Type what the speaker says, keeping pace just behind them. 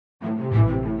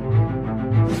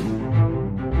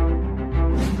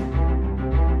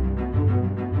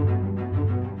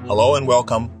Hello and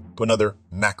welcome to another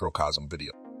macrocosm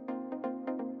video.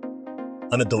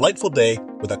 On a delightful day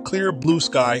with a clear blue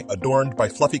sky adorned by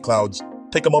fluffy clouds,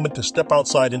 take a moment to step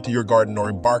outside into your garden or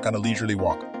embark on a leisurely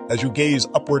walk. As you gaze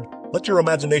upward, let your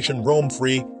imagination roam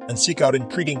free and seek out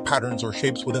intriguing patterns or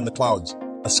shapes within the clouds,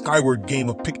 a skyward game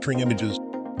of picturing images.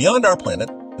 Beyond our planet,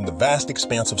 in the vast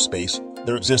expanse of space,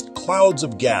 there exist clouds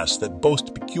of gas that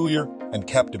boast peculiar and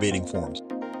captivating forms.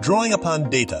 Drawing upon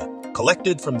data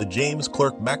collected from the James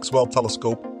Clerk Maxwell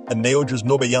Telescope and Naoja's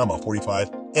Nobayama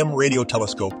 45M radio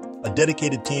telescope, a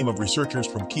dedicated team of researchers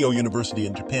from Keio University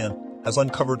in Japan has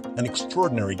uncovered an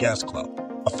extraordinary gas cloud.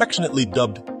 Affectionately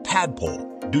dubbed tadpole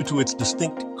due to its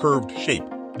distinct curved shape,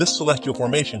 this celestial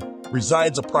formation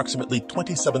resides approximately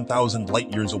 27,000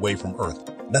 light-years away from Earth,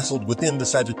 nestled within the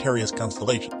Sagittarius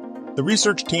constellation. The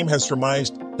research team has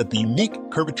surmised that the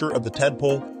unique curvature of the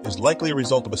tadpole is likely a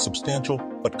result of a substantial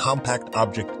but compact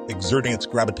object exerting its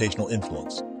gravitational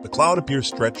influence. The cloud appears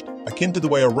stretched, akin to the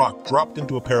way a rock dropped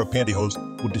into a pair of pantyhose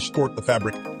would distort the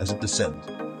fabric as it descends.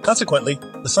 Consequently,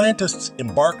 the scientists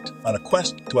embarked on a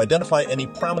quest to identify any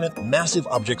prominent, massive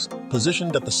objects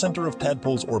positioned at the center of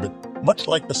Tadpole's orbit, much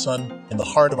like the Sun in the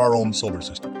heart of our own solar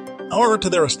system. However, to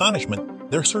their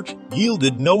astonishment, their search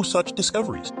yielded no such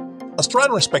discoveries.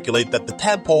 Astronomers speculate that the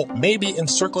tadpole may be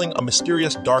encircling a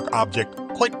mysterious dark object,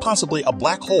 quite possibly a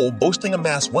black hole boasting a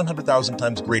mass 100,000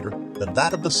 times greater than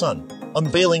that of the Sun.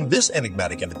 Unveiling this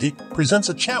enigmatic entity presents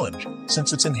a challenge,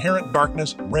 since its inherent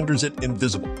darkness renders it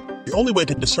invisible. The only way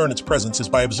to discern its presence is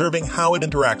by observing how it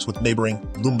interacts with neighboring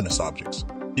luminous objects.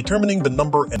 Determining the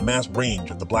number and mass range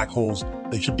of the black holes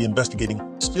they should be investigating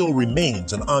still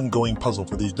remains an ongoing puzzle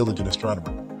for these diligent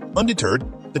astronomers.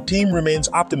 Undeterred, the team remains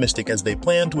optimistic as they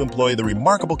plan to employ the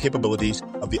remarkable capabilities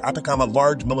of the Atacama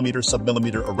Large Millimeter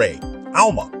Submillimeter Array,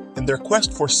 ALMA, in their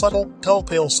quest for subtle,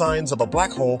 telltale signs of a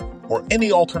black hole or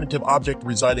any alternative object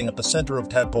residing at the center of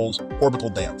Tadpole's orbital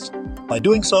dance. By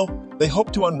doing so, they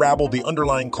hope to unravel the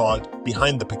underlying cause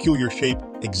behind the peculiar shape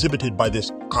exhibited by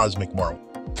this cosmic marvel.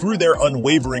 Through their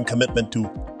unwavering commitment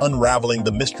to unraveling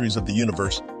the mysteries of the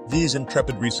universe, these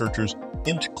intrepid researchers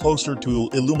inch closer to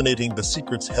illuminating the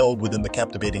secrets held within the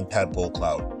captivating tadpole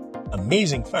cloud.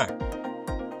 Amazing fact.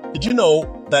 Did you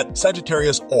know that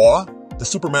Sagittarius A, the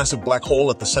supermassive black hole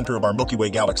at the center of our Milky Way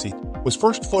galaxy, was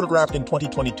first photographed in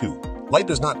 2022? Light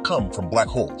does not come from black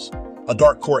holes. A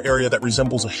dark core area that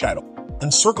resembles a shadow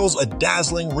encircles a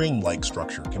dazzling ring-like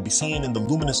structure can be seen in the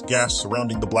luminous gas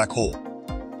surrounding the black hole.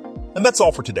 And that's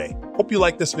all for today. Hope you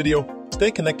like this video. Stay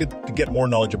connected to get more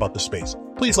knowledge about the space.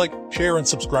 Please like, share, and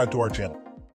subscribe to our channel.